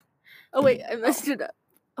Oh, wait, I messed it up.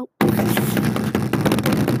 Oh.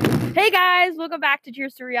 Hey guys, welcome back to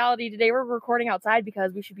Cheers to Reality. Today we're recording outside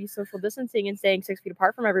because we should be social distancing and staying 6 feet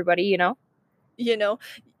apart from everybody, You know,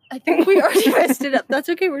 I think we already messed it up. That's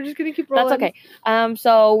okay. We're just going to keep rolling. That's okay.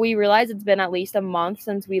 So we realized it's been at least a month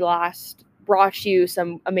since we last brought you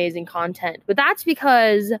some amazing content. But that's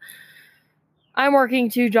because I'm working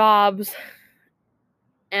 2 jobs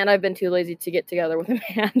and I've been too lazy to get together with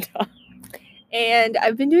Amanda. And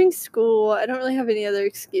I've been doing school. I don't really have any other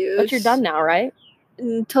excuse. But you're done now, right?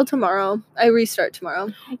 Until tomorrow. I restart tomorrow.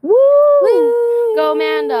 Woo! Go,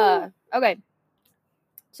 Amanda! Okay.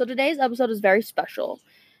 So today's episode is very special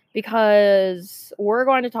because we're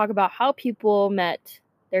going to talk about how people met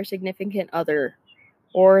their significant other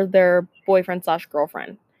or their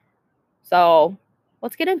boyfriend/girlfriend. So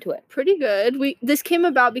let's get into it. Pretty good. This came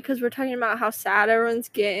about because we're talking about how sad everyone's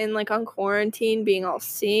getting, like, on quarantine, being all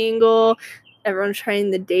single. Everyone's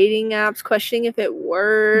trying the dating apps, questioning if it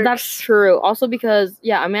works. That's true. Also because,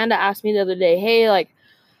 Amanda asked me the other day, hey, like,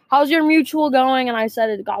 how's your mutual going? And I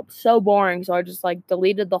said it got so boring, so I just, like,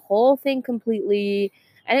 deleted the whole thing completely.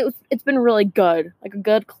 And it's been really good, like a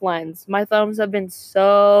good cleanse. My thumbs have been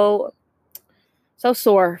so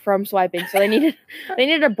sore from swiping, so they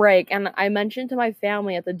needed a break. And I mentioned to my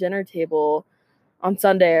family at the dinner table on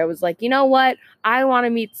Sunday, I was like, you know what? I want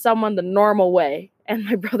to meet someone the normal way. And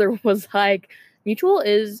my brother was like, dating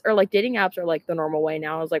apps are like the normal way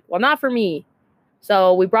now. I was like, well, not for me.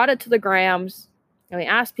 So we brought it to the Grams and we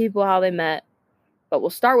asked people how they met. But we'll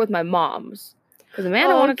start with my mom's because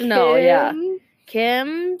Amanda wanted to know. Yeah,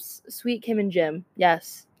 Kim's sweet Kim and Jim.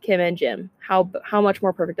 Yes, Kim and Jim. How much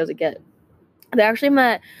more perfect does it get? They actually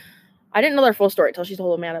met. I didn't know their full story until she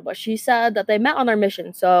told Amanda, but she said that they met on their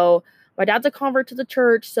mission. So my dad's a convert to the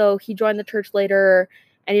church, so he joined the church later,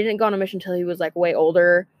 and he didn't go on a mission until he was, like, way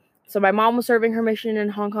older. So my mom was serving her mission in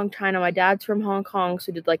Hong Kong, China. My dad's from Hong Kong, so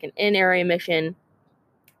he did, like, an in-area mission.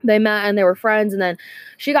 They met, and they were friends, and then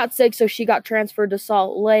she got sick, so she got transferred to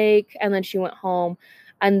Salt Lake, and then she went home.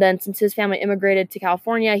 And then since his family immigrated to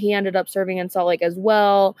California, he ended up serving in Salt Lake as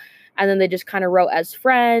well, and then they just kind of wrote as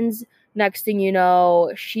friends. Next thing you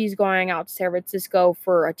know, she's going out to San Francisco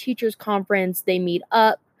for a teacher's conference. They meet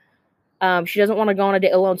up. She doesn't want to go on a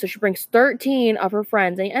date alone, so she brings 13 of her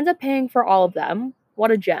friends, and he ends up paying for all of them.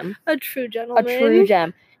 What a gem. A true gentleman. A true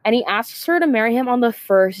gem. And he asks her to marry him on the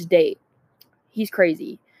first date. He's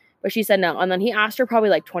crazy. But she said no. And then he asked her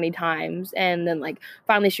probably like 20 times. And then, like,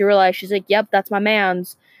 finally she realized, she's like, yep, that's my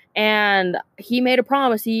man's. And he made a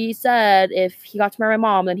promise. He said if he got to marry my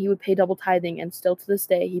mom, then he would pay double tithing. And still to this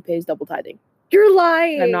day, he pays double tithing. You're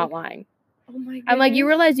lying. I'm not lying. Oh my God. I'm like, you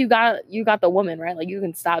realize you got the woman, right? Like, you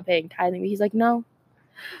can stop paying tithing. But he's like, no.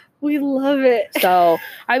 We love it. So,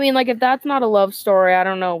 I mean, like, if that's not a love story, I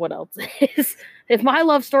don't know what else is. If my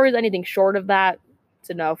love story is anything short of that, it's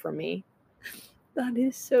a no for me. That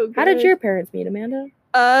is so good. How did your parents meet, Amanda?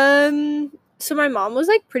 So my mom was,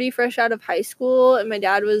 like, pretty fresh out of high school, and my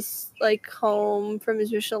dad was, like, home from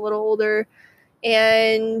his mission, a little older.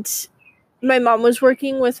 And my mom was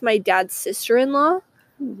working with my dad's sister-in-law.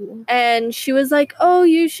 Mm-hmm. And she was like, oh,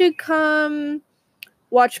 you should come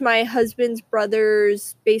watch my husband's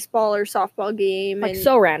brother's baseball or softball game. Like,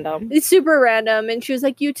 so random. It's super random. And she was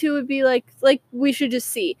like, you two would be like, we should just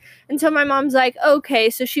see. And so my mom's like,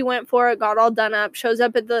 okay. So she went for it, got all done up, she was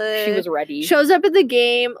ready. Shows up at the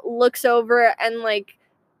game, looks over, and, like,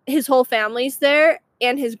 his whole family's there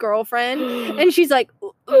and his girlfriend. And she's like,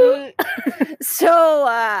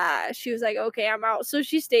 so she was like, okay, I'm out. So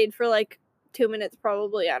she stayed for, like, 2 minutes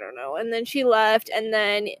probably, I don't know. And then she left, and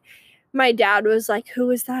then my dad was like, who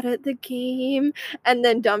was that at the game? And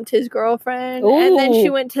then dumped his girlfriend. Ooh. And then she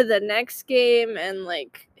went to the next game, and,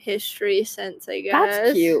 like, history since, I guess.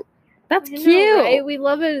 That's cute. That's cute. Know, right? We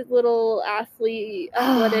love a little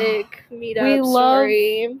athletic meetup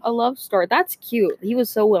story. A love story. That's cute. He was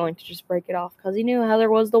so willing to just break it off because he knew Heather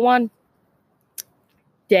was the one.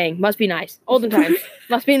 Dang, must be nice. Olden times.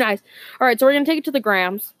 Must be nice. All right, so we're going to take it to the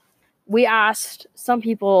Grams. We asked some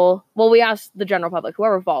people, we asked the general public,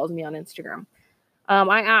 whoever follows me on Instagram.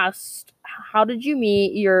 I asked, how did you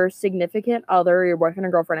meet your significant other, your boyfriend or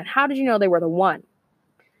girlfriend, and how did you know they were the one?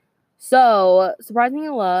 So, surprisingly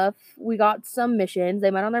enough, we got some missions.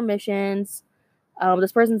 They met on their missions.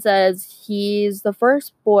 This person says, he's the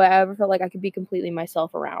first boy I ever felt like I could be completely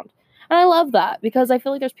myself around. And I love that because I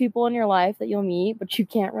feel like there's people in your life that you'll meet, but you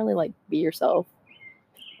can't really, like, be yourself.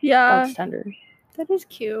 Yeah. That's tender. That is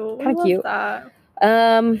cute. Kind of cute. That.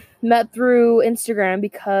 Met through Instagram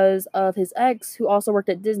because of his ex, who also worked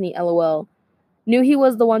at Disney, LOL. Knew he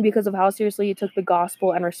was the one because of how seriously he took the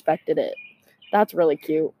gospel and respected it. That's really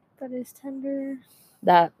cute. That is tender.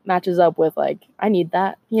 that matches up with, like, I need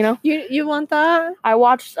that, you know? You want that? I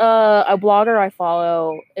watched a blogger I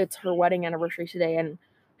follow. It's her wedding anniversary today, and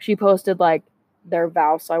she posted, like, their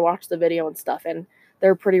vows. So I watched the video and stuff, and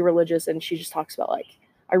they're pretty religious, and she just talks about, like,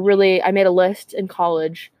 I made a list in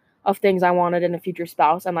college of things I wanted in a future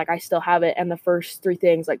spouse, and, like, I still have it. And the first 3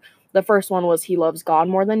 things, like, the first one was he loves God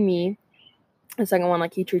more than me. The second one,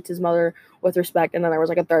 like, he treats his mother with respect. And then there was,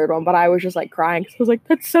 like, a third one, but I was just, like, crying because I was like,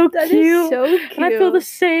 that's so cute. That is so cute. And I feel the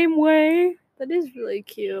same way. That is really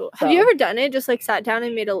cute. So. Have you ever done it? Just, like, sat down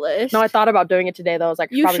and made a list? No, I thought about doing it today, though. I was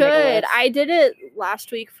like, you probably should. make a list. I did it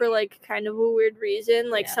last week for, like, kind of a weird reason.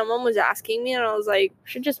 Like, Yeah. someone was asking me, and I was like,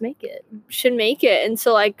 Should just make it. should make it. And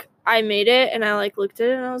so, like, I made it, and I, like, looked at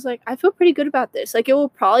it, and I was like, I feel pretty good about this. Like, it will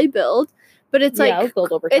probably build. But it's, like, it'll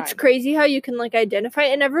build over time. It's crazy how you can, like, identify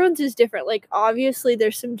it, and everyone's is different. Like, obviously,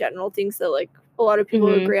 there's some general things that, like, a lot of people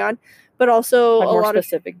Mhm. agree on, but also Like, a more lot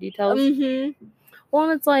specific details. of Well,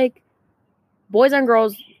 and it's like, boys and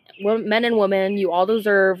girls, men and women, you all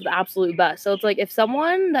deserve the absolute best. So it's like, if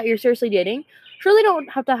someone that you're seriously dating, sure, they don't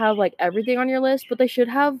have to have, like, everything on your list, but they should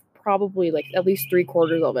have probably, like, at least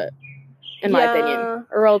 3/4 of it, in my opinion.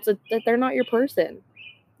 Or else they're not your person.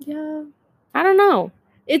 Yeah. I don't know.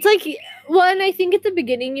 It's like, well, and I think at the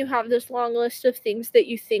beginning you have this long list of things that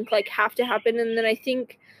you think, like, have to happen, and then I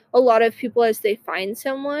think a lot of people, as they find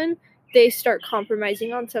someone, they start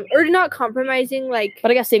compromising on some, or not compromising, like,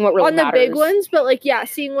 But I guess seeing what really on matters. the big ones, but, like, yeah,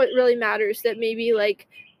 seeing what really matters, that maybe, like,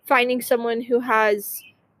 finding someone who has,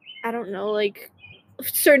 I don't know, like,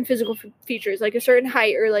 certain physical features, like a certain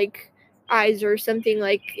height or, like, eyes or something,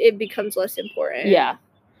 like, it becomes less important. Yeah.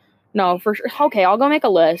 No, for sure. Okay, I'll go make a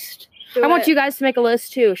list. I want you guys to make a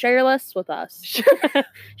list too. Share your lists with us.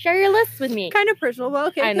 Share your lists with me. Kind of personal, but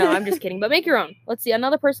okay. I know, I'm just kidding. But make your own. Let's see.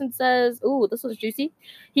 Another person says, ooh, this was juicy.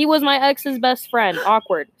 He was my ex's best friend.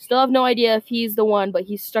 Awkward. Still have no idea if he's the one, but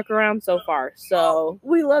he's stuck around so far. So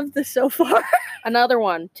we love this so far. Another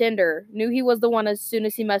one, Tinder. Knew he was the one as soon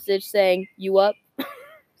as he messaged saying, you up?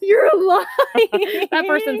 You're lying. That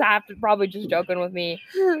person's probably just joking with me.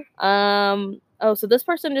 Oh, so this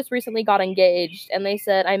person just recently got engaged, and they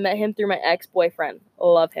said, I met him through my ex-boyfriend.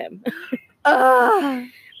 Love him.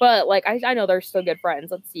 But, like, I know they're still good friends.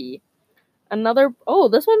 Let's see. This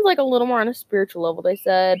one's, like, a little more on a spiritual level. They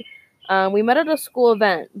said, we met at a school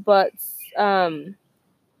event, but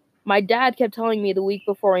my dad kept telling me the week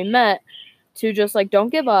before we met to just, like, don't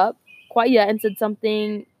give up quite yet, and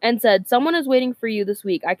said, someone is waiting for you this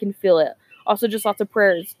week. I can feel it. Also, just lots of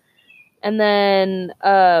prayers. And then,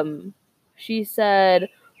 she said,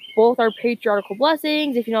 both are patriarchal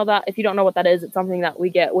blessings. If you don't know what that is, it's something that we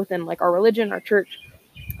get within, like, our religion, our church.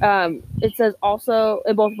 It says also,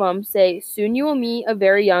 in both of them, say, soon you will meet a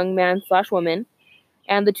very young man/woman,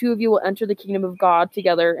 and the two of you will enter the kingdom of God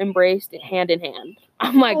together, embraced hand in hand.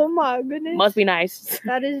 I'm like, oh my goodness. Must be nice.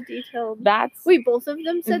 That is detailed. Wait, both of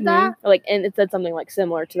them said that? Like, and it said something, like,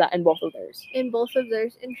 similar to that in both of theirs.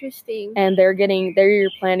 Interesting. And they're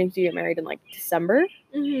planning to get married in, like, December.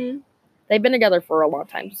 Mm-hmm. They've been together for a long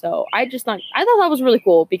time, so I thought that was really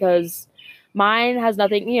cool, because mine has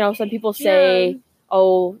nothing, some people say,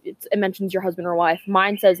 it mentions your husband or wife.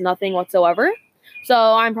 Mine says nothing whatsoever, so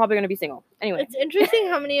I'm probably going to be single. Anyway. It's interesting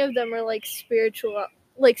how many of them are, like, spiritual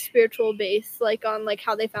based, like, on, like,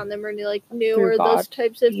 how they found them, or, like, new, through or God. those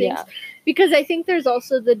types of things. Yeah. Because I think there's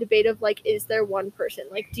also the debate of, like, is there one person?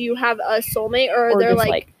 Like, do you have a soulmate, or are there, just,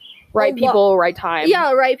 like right people, right time?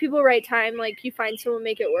 Yeah, right people, right time. Like, you find someone,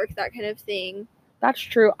 make it work, that kind of thing. That's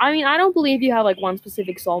true. I mean, I don't believe you have, like, one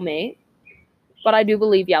specific soulmate, but I do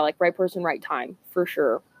believe, like, right person, right time, for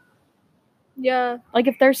sure. Yeah. Like,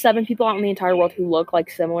 if there's 7 people out in the entire world who look, like,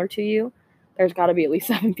 similar to you, there's got to be at least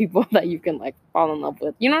 7 people that you can, like, fall in love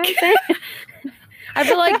with. You know what I'm saying? I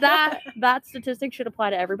feel like that statistic should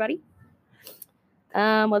apply to everybody.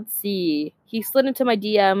 Let's see. He slid into my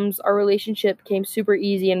DMs. Our relationship became super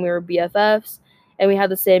easy, and we were BFFs, and we had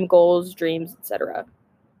the same goals, dreams, etc.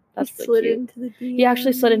 That's really cute. Into the DMs. He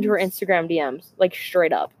actually slid into her Instagram DMs, like,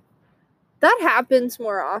 straight up. That happens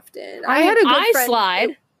more often. I had a good friend.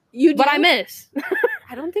 Slide. You do? But I miss.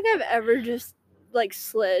 I don't think I've ever just, like,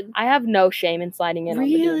 slid. I have no shame in sliding in.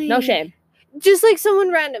 Really? On the DM. No shame. Just, like,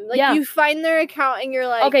 someone random. Like, Yeah. you find their account and you're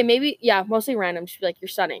like... Okay, maybe, mostly random. Just be like, you're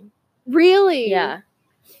stunning. Really? Yeah.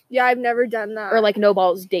 Yeah, I've never done that. Or, like, no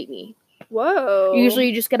balls, date me. Whoa. Usually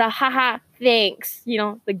you just get a haha, thanks.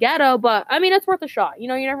 The ghetto, but, I mean, it's worth a shot. You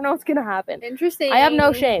never know what's going to happen. Interesting. I have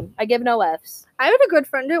no shame. I give no Fs. I had a good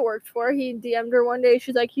friend it worked for. He DM'd her one day.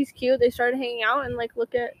 She's like, he's cute. They started hanging out and, like,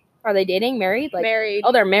 look at... Are they dating? Married? Like, married.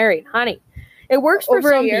 Oh, they're married. Honey. It works for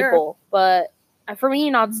Over a some year. people, but for me,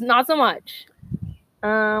 not so much.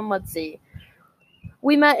 Let's see.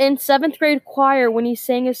 We met in 7th grade choir when he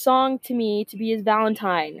sang a song to me to be his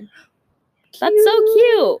Valentine. That's so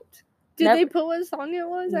cute. Did they put what song it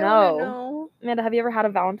was? No. I want to know. Amanda, have you ever had a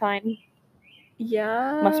Valentine?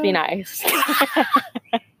 Yeah. Must be nice.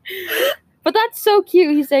 But that's so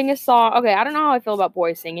cute. He sang a song. Okay, I don't know how I feel about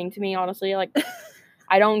boys singing to me, honestly. Like,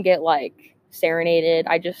 I don't get, like, serenaded.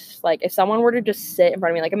 I just, like, if someone were to just sit in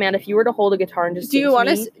front of me, like, Amanda, if you were to hold a guitar and just Do sing you want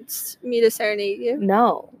me, me to serenade you?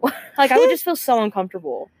 No. Like, I would just feel so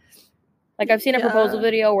uncomfortable. Like, I've seen a proposal Yeah.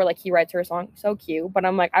 video where, like, he writes her a song. So cute. But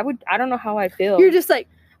I'm like, I don't know how I'd feel. You're just like,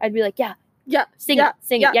 I'd be like, yeah, sing yeah, it,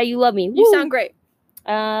 sing yeah. it. Yeah, you love me. You Woo. sound great.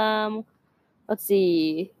 Let's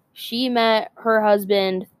see. She met her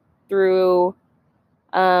husband through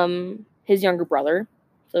his younger brother.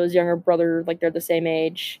 So his younger brother, like, they're the same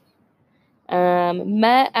age.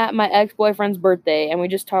 Met at my ex-boyfriend's birthday, and we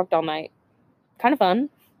just talked all night. Kind of fun.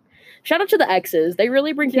 Shout out to the exes. They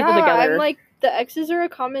really bring people together. I'm like, the exes are a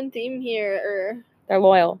common theme here. They're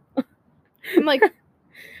loyal. I'm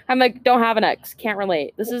like, don't have an ex. Can't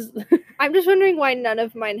relate. This is... I'm just wondering why none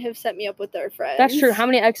of mine have set me up with their friends. That's true. How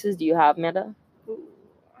many exes do you have, Amanda? Ooh,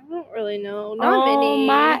 I don't really know. Not many.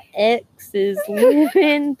 My exes live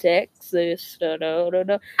in Texas.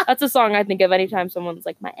 Da-da-da-da. That's a song I think of anytime someone's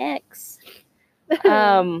like, my ex.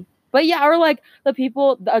 But yeah, or like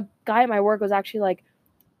a guy at my work was actually like,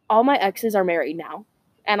 all my exes are married now.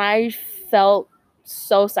 And I felt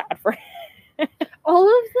so sad for him. All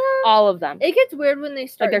of them? All of them. It gets weird when they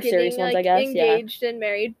start they're getting serious ones, I guess. engaged and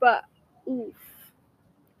married, but oof.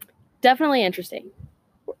 Definitely interesting.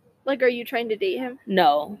 Like, are you trying to date him?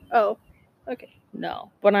 No. Oh, okay.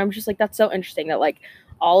 No. But I'm just like, that's so interesting that like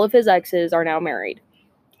all of his exes are now married.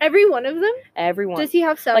 Every one of them? Everyone. Does he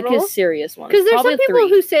have several? Like his serious ones. Because there's Probably some people 3.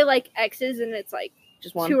 who say like exes and it's like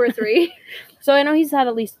just 1. 2 or 3. So I know he's had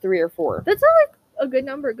at least 3 or 4. That's not like a good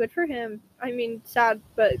number. Good for him. I mean, sad,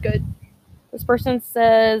 but good. This person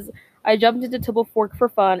says, I jumped into Tibble Fork for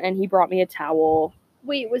fun and he brought me a towel.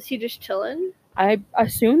 Wait, was he just chilling? I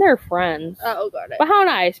assume they're friends. Oh, got it. But how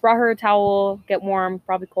nice. Brought her a towel, get warm,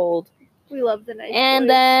 probably cold. We love the nice And boys.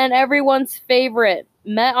 then everyone's favorite,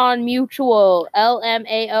 met on Mutual,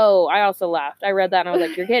 LMAO. I also laughed. I read that and I was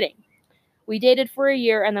like, you're kidding. We dated for a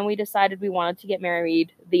year and then we decided we wanted to get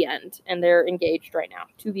married, the end. And they're engaged right now,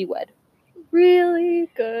 to be wed. Really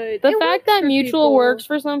good. The fact that Mutual works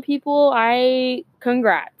for some people,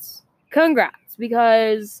 congrats,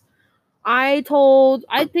 because I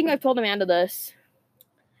think I've told Amanda this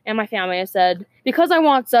and my family. I said, because I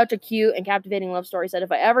want such a cute and captivating love story, I said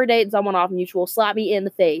if I ever date someone off Mutual, slap me in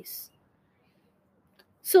the face.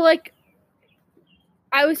 So like,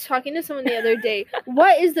 I was talking to someone the other day.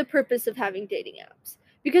 What is the purpose of having dating apps?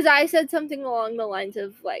 Because I said something along the lines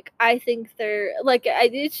of, like, I think they're, like,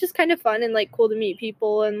 it's just kind of fun and, like, cool to meet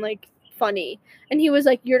people and, like, funny. And he was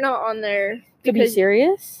like, you're not on there To be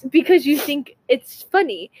serious? because you think it's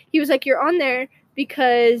funny. He was like, you're on there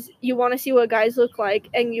because you want to see what guys look like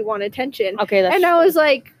and you want attention. Okay, that's And true. I was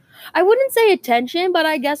like... I wouldn't say attention, but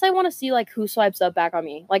I guess I want to see, like, who swipes up back on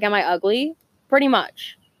me. Like, am I ugly? Pretty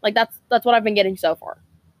much. Like, that's what I've been getting so far.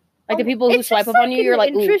 Like, the people who swipe up on you, you're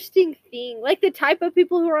like, ooh. Interesting thing. Like, the type of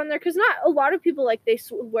people who are on there. Because not a lot of people, like, they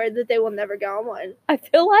swear that they will never get on one. I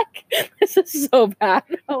feel like this is so bad.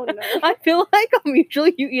 Oh, no. I feel like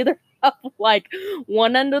usually you either have, like,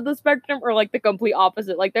 one end of the spectrum or, like, the complete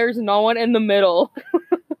opposite. Like, there's no one in the middle.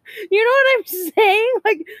 You know what I'm saying?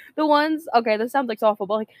 Like, the ones... Okay, this sounds like so awful,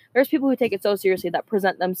 but, like, there's people who take it so seriously that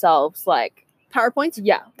present themselves, like... PowerPoints?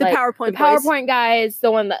 Yeah. The like, PowerPoint The PowerPoint guys, the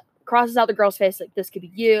one that crosses out the girl's face, like, this could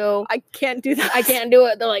be you. I can't do that. I can't do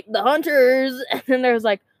it. They're like, the hunters. And then there's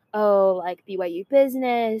like, oh, like BYU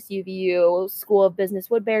Business, UVU School of Business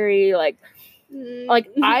Woodbury. Like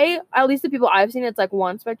at least the people I've seen, it's like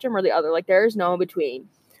one spectrum or the other. Like, there's no in between.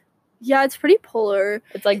 Yeah, it's pretty polar.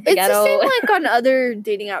 It's like the It's ghetto. the same like on other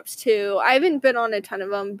dating apps too. I haven't been on a ton of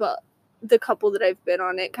them, but the couple that I've been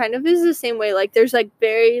on, it kind of is the same way. Like, there's like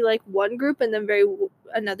very like one group and then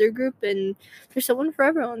another group, and there's someone for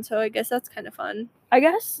everyone. So I guess that's kind of fun. I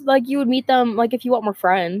guess like you would meet them like if you want more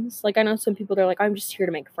friends. Like, I know some people, they're like, I'm just here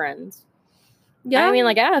to make friends. Yeah, I mean,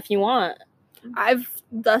 like, yeah, if you want. I've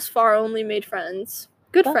thus far only made friends.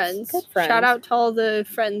 Good friends. Shout out to all the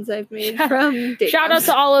friends I've made from dating Shout out apps.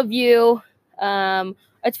 to all of you.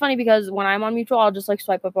 It's funny because when I'm on Mutual, I'll just like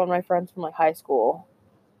swipe up on my friends from like high school,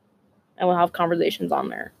 and we'll have conversations on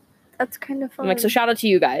there. That's kind of fun. I'm like, so shout out to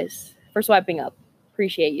you guys for swiping up.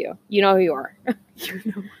 Appreciate you. You know who you are.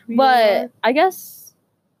 But I guess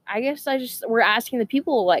we're asking the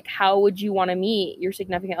people, like, how would you want to meet your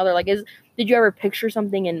significant other? Like, did you ever picture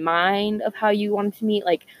something in mind of how you wanted to meet?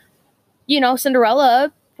 Like, you know,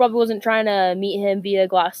 Cinderella probably wasn't trying to meet him via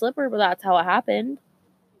glass slipper, but that's how it happened.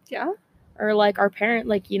 Yeah. Or like our parent,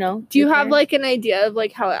 like, you know. Do you have like an idea of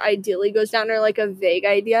like how it ideally goes down, or like a vague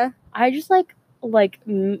idea? I just like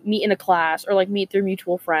meet in a class or like meet through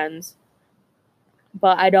mutual friends.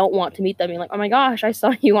 But I don't want to meet them and be like, oh my gosh, I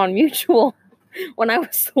saw you on Mutual when I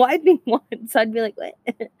was swiping once. I'd be like, what?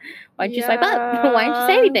 Why'd you swipe up? Why didn't you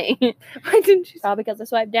say anything? Why didn't you? Probably because I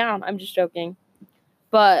swiped down. I'm just joking.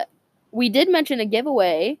 But we did mention a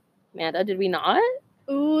giveaway. Amanda, did we not?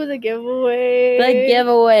 Ooh, the giveaway. The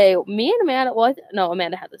giveaway. Me and Amanda,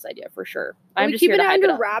 Amanda had this idea for sure. I'm just keeping it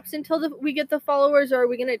under wraps until we get the followers, or are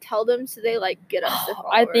we going to tell them so they like get us the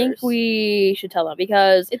followers? I think we should tell them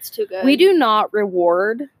because it's too good. We do not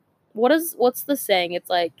reward. What's the saying? It's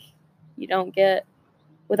like you don't get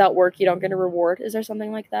without work, you don't get a reward. Is there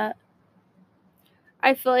something like that?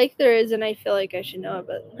 I feel like there is, and I feel like I should know it,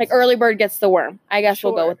 but like early bird gets the worm. I guess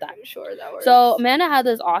we'll go with that. Sure, that works. So Amanda had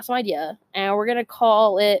this awesome idea, and we're gonna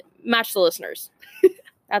call it Match the Listeners.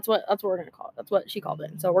 That's what we're gonna call it. That's what she called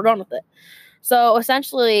it. So we're going with it. So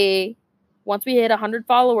essentially, once we hit 100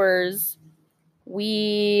 followers,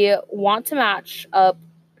 we want to match up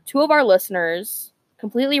 2 of our listeners,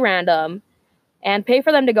 completely random, and pay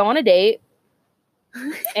for them to go on a date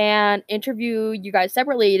and interview you guys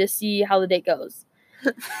separately to see how the date goes.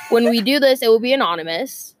 When we do this, it will be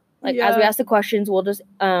anonymous. As we ask the questions, we'll just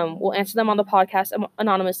we'll answer them on the podcast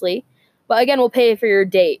anonymously. But again, we'll pay for your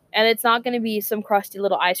date, and it's not going to be some crusty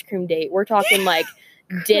little ice cream date. We're talking like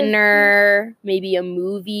dinner, maybe a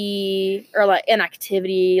movie, or like an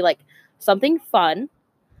activity, like something fun.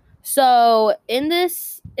 So in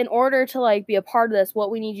order to like be a part of this, what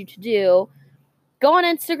we need you to do, go on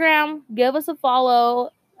Instagram, give us a follow.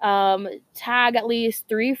 Tag at least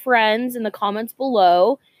 3 friends in the comments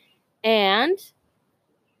below, and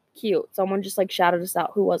cute. Someone just like shouted us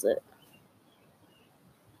out. Who was it?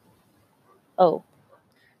 Oh,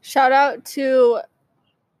 shout out to.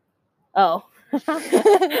 Oh,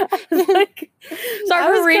 like,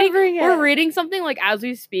 sorry, we're reading something like as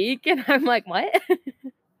we speak, and I'm like, what?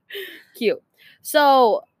 Cute.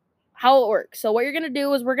 So, how it works? So, what you're gonna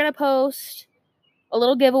do is we're gonna post a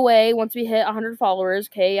little giveaway once we hit 100 followers.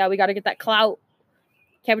 Okay, yeah, we got to get that clout.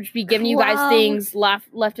 Can't just be giving you guys things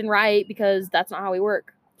left and right, because that's not how we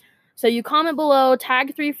work. So you comment below,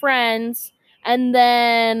 tag 3 friends, and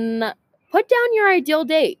then put down your ideal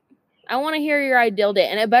date. I want to hear your ideal date,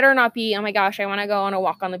 and it better not be, oh my gosh, I want to go on a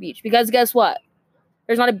walk on the beach, because guess what?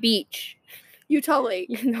 There's not a beach. Utah Lake.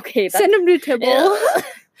 Okay, send them to Tibble.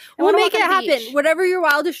 We'll make it happen. Beach. Whatever your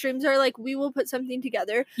wildest dreams are, like, we will put something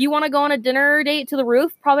together. You want to go on a dinner date to the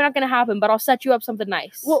roof? Probably not going to happen, but I'll set you up something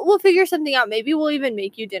nice. We'll figure something out. Maybe we'll even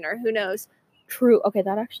make you dinner. Who knows? True. Okay,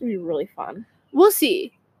 that'd actually be really fun. We'll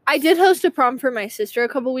see. I did host a prom for my sister a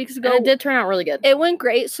couple weeks ago. And it did turn out really good. It went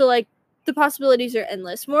great. So, like, the possibilities are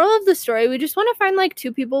endless. Moral of the story, we just want to find like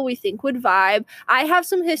 2 people we think would vibe. I have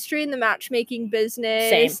some history in the matchmaking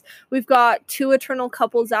business. Same. We've got 2 eternal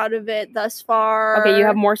couples out of it thus far. Okay, you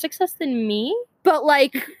have more success than me. But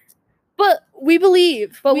we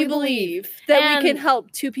believe. But we believe that we can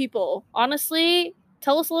help 2 people. Honestly,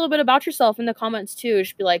 tell us a little bit about yourself in the comments too.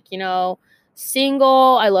 Just be like,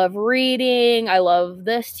 single, I love reading, I love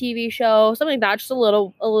this TV show, something like that. Just a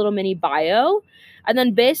little mini bio. And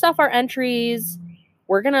then based off our entries,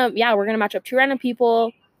 we're gonna match up 2 random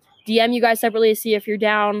people, DM you guys separately to see if you're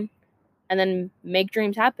down, and then make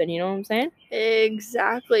dreams happen. You know what I'm saying?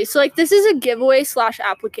 Exactly. So like this is a giveaway /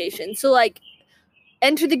 application. So like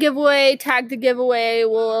enter the giveaway, tag the giveaway.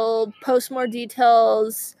 We'll post more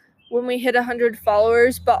details when we hit 100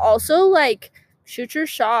 followers, but also like shoot your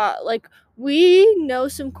shot. Like we know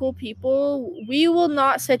some cool people. We will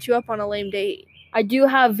not set you up on a lame date. I do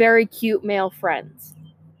have very cute male friends.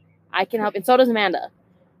 I can help, and so does Amanda.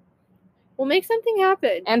 We'll make something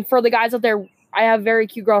happen. And for the guys out there, I have very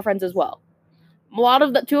cute girlfriends as well. 2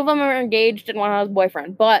 of them are engaged and 1 has a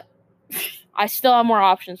boyfriend, but I still have more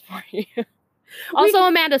options for you. Also,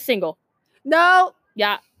 Amanda's single. No.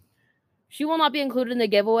 Yeah. She will not be included in the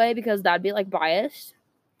giveaway because that'd be like biased.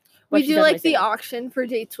 We do like the auction for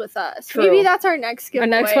dates with us. True. Maybe that's our next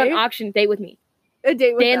giveaway. Our next one, auction, date with me. A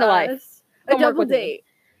date with us. Day in the life. A double date.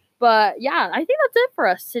 But yeah, I think that's it for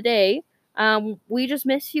us today. We just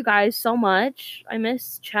miss you guys so much. I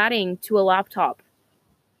miss chatting to a laptop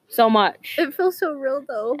so much. It feels so real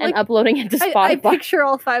though. And like, uploading it to Spotify. I picture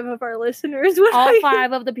all 5 of our listeners. All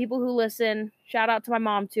 5 of the people who listen. Shout out to my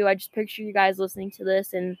mom too. I just picture you guys listening to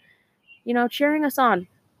this and, cheering us on.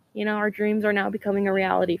 Our dreams are now becoming a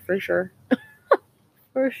reality for sure.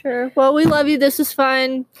 For sure. Well, we love you. This was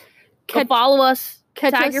fun. Follow us.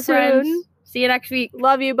 Catch Tag us your soon. friends. See you next week.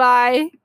 Love you. Bye.